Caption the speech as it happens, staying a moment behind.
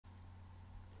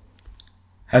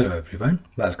Hello everyone,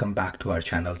 welcome back to our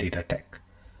channel Data Tech.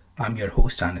 I'm your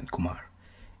host Anand Kumar.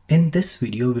 In this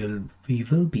video, we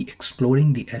will be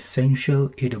exploring the essential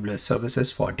AWS services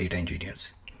for data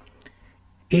engineers.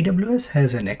 AWS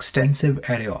has an extensive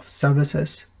array of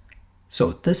services,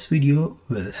 so this video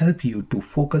will help you to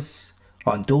focus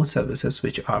on those services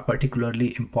which are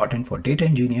particularly important for data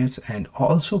engineers and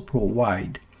also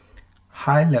provide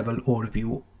high-level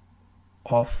overview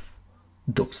of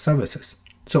those services.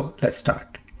 So let's start.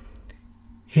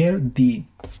 Here, the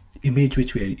image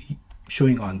which we are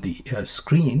showing on the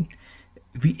screen,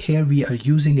 we are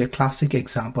using a classic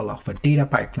example of a data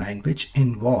pipeline which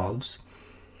involves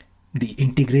the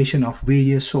integration of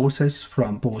various sources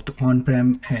from both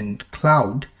on-prem and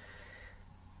cloud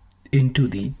into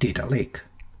the data lake,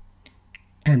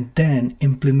 and then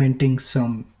implementing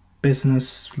some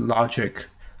business logic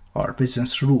or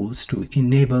business rules to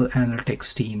enable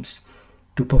analytics teams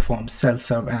to perform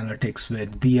self-serve analytics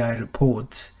with BI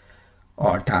reports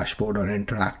or dashboard or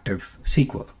interactive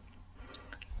SQL.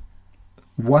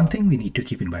 One thing we need to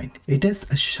keep in mind, it is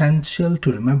essential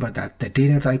to remember that the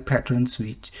data type patterns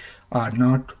which are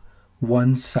not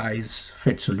one size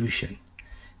fits solution.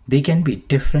 They can be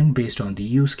different based on the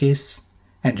use case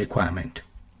and requirement.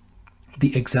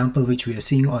 The example which we are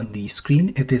seeing on the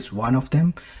screen, it is one of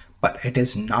them, but it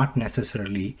is not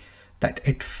necessarily that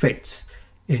it fits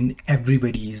in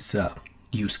everybody's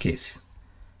use case.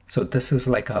 So this is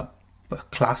like a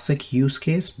classic use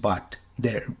case, but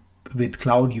there with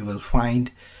cloud you will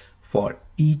find for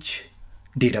each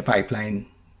data pipeline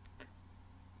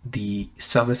the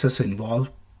services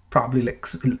involved probably like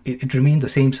it remain the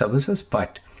same services,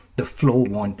 but the flow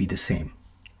won't be the same.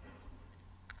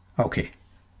 Okay,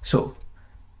 so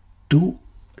to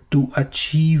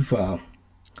achieve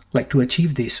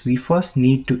this, we first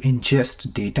need to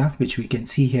ingest data, which we can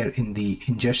see here in the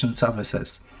ingestion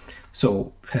services.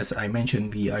 So as I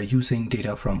mentioned, we are using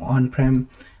data from on-prem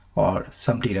or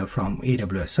some data from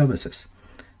AWS services.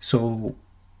 So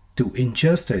to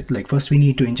ingest it, like first we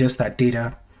need to ingest that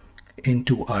data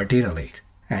into our data lake.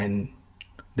 And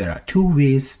there are two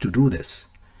ways to do this: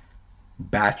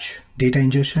 batch data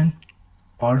ingestion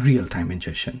or real-time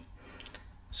ingestion.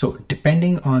 So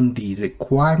depending on the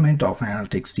requirement of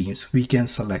analytics teams, we can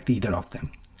select either of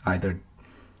them, either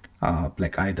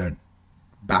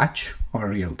batch or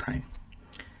real time.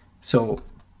 So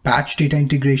batch data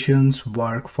integrations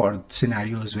work for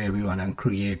scenarios where we want to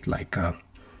create like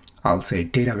I'll say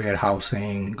data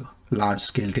warehousing, large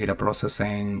scale data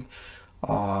processing,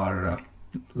 or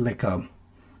like a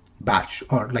batch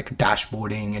or like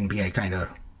dashboarding and BI kind of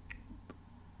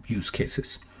use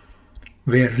cases.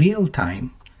 Where real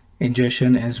time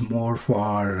ingestion is more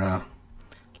for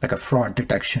like a fraud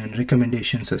detection,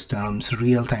 recommendation systems,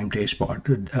 real-time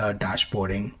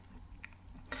dashboarding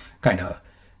kind of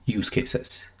use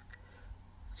cases.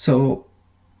 So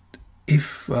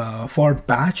if for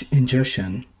batch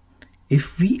ingestion,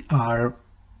 if we are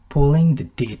pulling the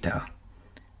data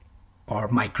or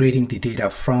migrating the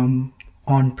data from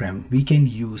on-prem, we can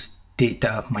use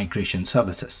data migration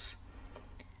services.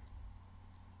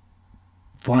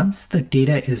 Once the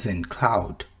data is in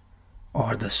cloud,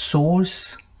 or the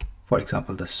source, for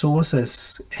example, the source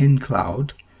is in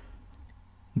cloud,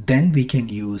 then we can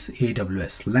use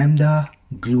AWS Lambda,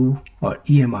 Glue, or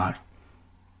EMR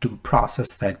to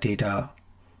process that data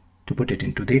to put it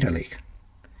into data lake.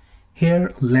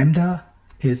 Here, Lambda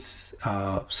is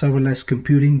serverless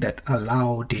computing that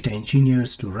allow data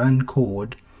engineers to run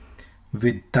code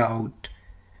without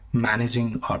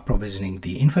managing or provisioning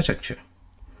the infrastructure.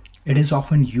 It is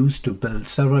often used to build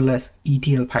serverless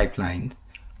ETL pipelines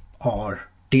or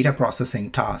data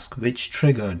processing tasks which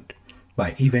triggered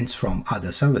by events from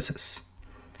other services.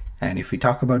 And if we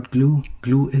talk about Glue,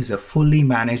 Glue is a fully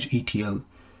managed ETL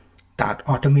that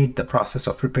automates the process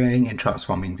of preparing and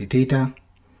transforming the data,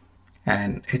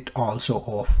 and it also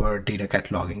offers data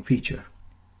cataloging feature.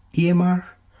 EMR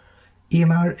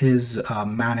is a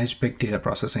managed big data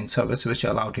processing service which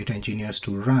allows data engineers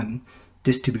to run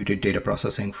distributed data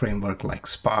processing framework like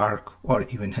Spark or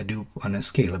even Hadoop on a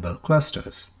scalable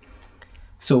clusters.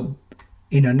 So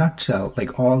in a nutshell,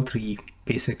 like all three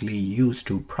basically used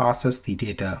to process the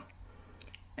data,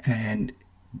 and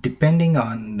depending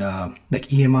on like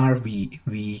EMR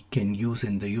we can use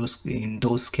in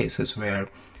those cases where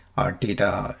our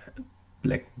data,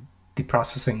 like the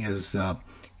processing is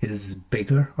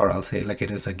bigger, or I'll say like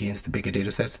it is against the bigger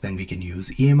data sets, then we can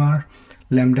use EMR.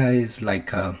 Lambda is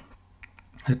like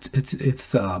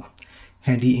it's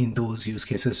handy in those use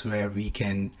cases where we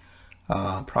can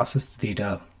process the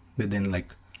data within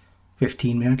like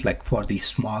 15 minutes, like for the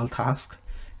small task.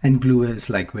 And Glue is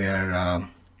like where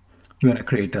we want to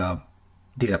create a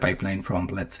data pipeline from,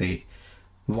 let's say,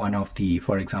 one of the,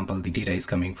 for example, the data is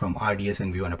coming from RDS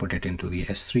and we want to put it into the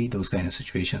S3, those kind of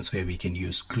situations where we can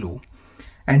use glue.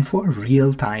 And for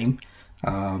real time,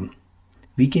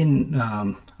 we can,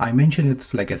 I mentioned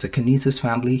it's like as a Kinesis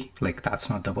family, like that's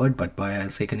not the word, but why I'll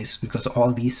say Kinesis, because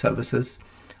all these services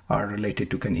are related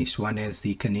to Kinesis. One is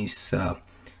the Kinesis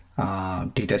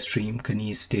data stream,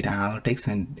 Kinesis Data Analytics,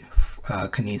 and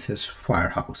Kinesis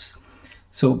Firehouse.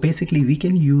 So basically we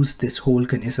can use this whole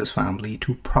Kinesis family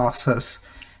to process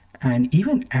and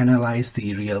even analyze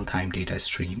the real-time data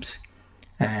streams.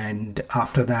 And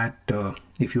after that,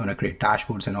 if you want to create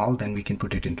dashboards and all, then we can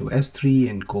put it into S3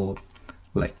 and go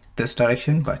like this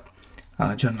direction. But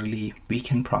generally we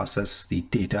can process the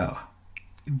data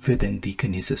within the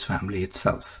Kinesis family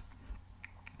itself.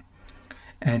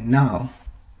 And now,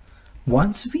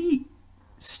 once we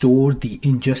store the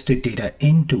ingested data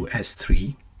into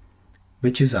S3,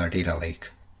 which is our data lake,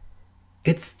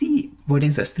 it's the, what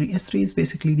is S3? S3 is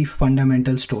basically the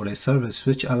fundamental storage service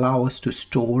which allows us to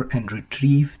store and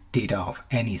retrieve data of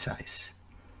any size.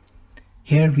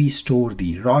 Here we store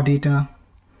the raw data,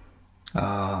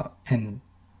 and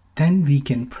then we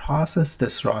can process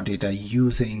this raw data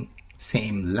using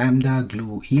same Lambda,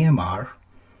 Glue, EMR,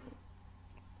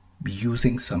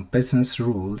 using some business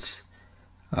rules.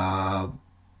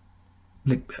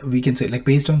 Like we can say, like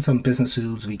based on some business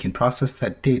rules, we can process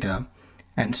that data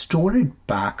and store it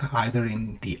back either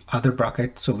in the other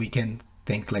bucket. So we can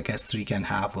think like S3 can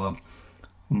have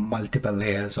multiple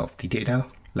layers of the data,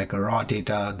 like a raw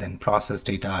data, then processed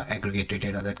data, aggregated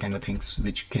data, that kind of things,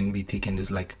 which can be taken as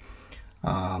like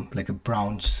a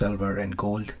bronze, silver, and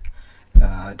gold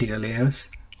data layers.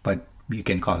 But you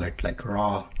can call it like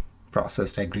raw,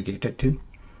 processed, aggregated too.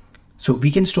 So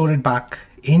we can store it back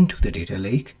into the data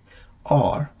lake,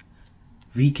 or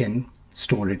we can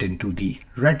store it into the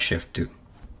Redshift too.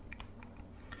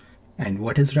 And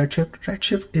what is Redshift?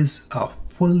 Redshift is a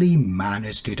fully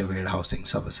managed data warehousing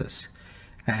services,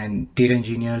 and data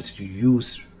engineers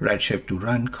use Redshift to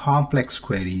run complex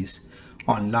queries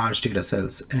on large data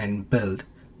sets and build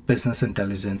business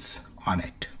intelligence on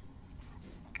it.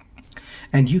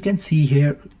 And you can see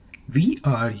here we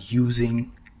are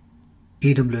using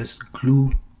AWS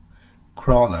Glue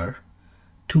crawler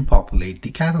to populate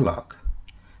the catalog.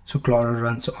 So crawler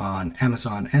runs on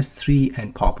Amazon S3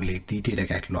 and populate the data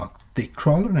catalog. The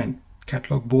crawler and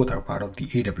catalog both are part of the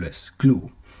AWS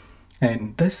Glue.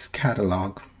 And this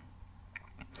catalog,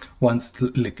 once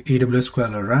like AWS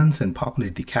crawler runs and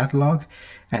populate the catalog,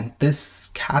 and this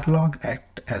catalog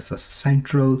acts as a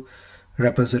central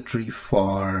repository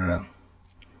for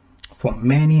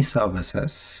many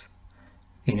services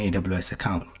in AWS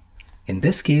account. In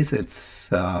this case,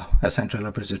 it's a central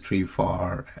repository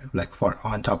for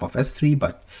on top of S3,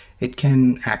 but it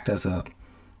can act as a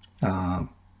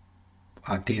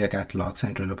data catalog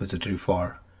central repository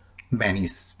for many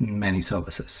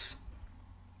services.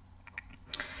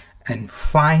 And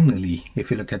finally, if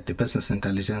you look at the business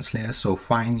intelligence layer, so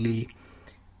finally,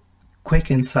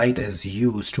 Quick Insight is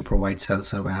used to provide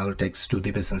self-serve analytics to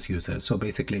the business users. So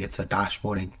basically, it's a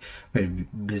dashboarding where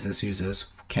business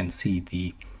users can see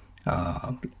the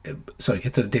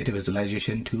it's a data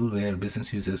visualization tool where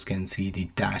business users can see the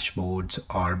dashboards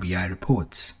or BI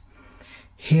reports.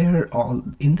 Here, all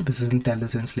in the business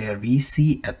intelligence layer, we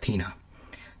see Athena.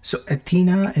 So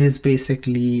Athena is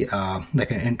basically like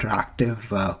an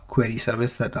interactive query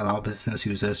service that allows business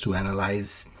users to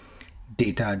analyze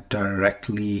data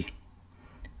directly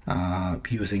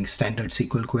using standard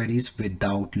SQL queries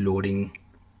without loading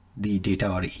the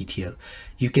data or ETL.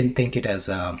 You can think it as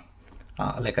a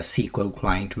like a SQL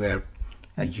client where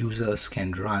users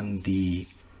can run the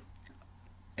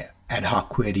ad hoc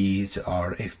queries,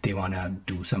 or if they want to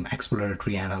do some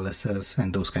exploratory analysis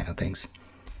and those kind of things.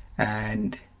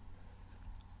 And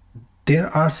there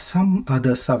are some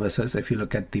other services. If you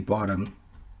look at the bottom,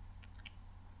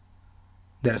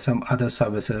 there are some other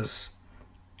services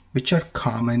which are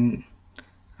common,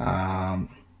 and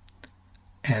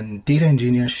data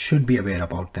engineers should be aware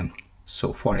about them.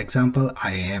 So for example,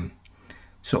 IAM.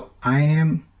 So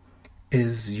IAM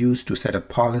is used to set up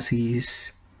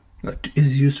policies,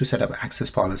 is used to set up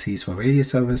access policies for various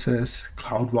services.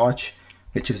 CloudWatch,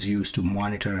 which is used to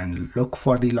monitor and look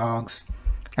for the logs.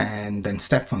 And then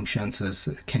Step Functions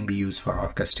can be used for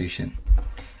orchestration.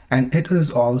 And it is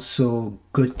also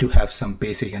good to have some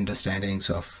basic understandings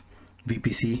of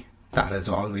VPC. That is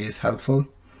always helpful.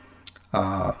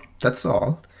 That's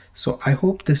all. So I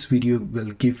hope this video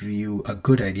will give you a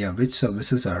good idea which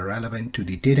services are relevant to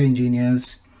the data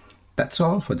engineers. That's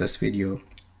all for this video.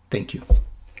 Thank you.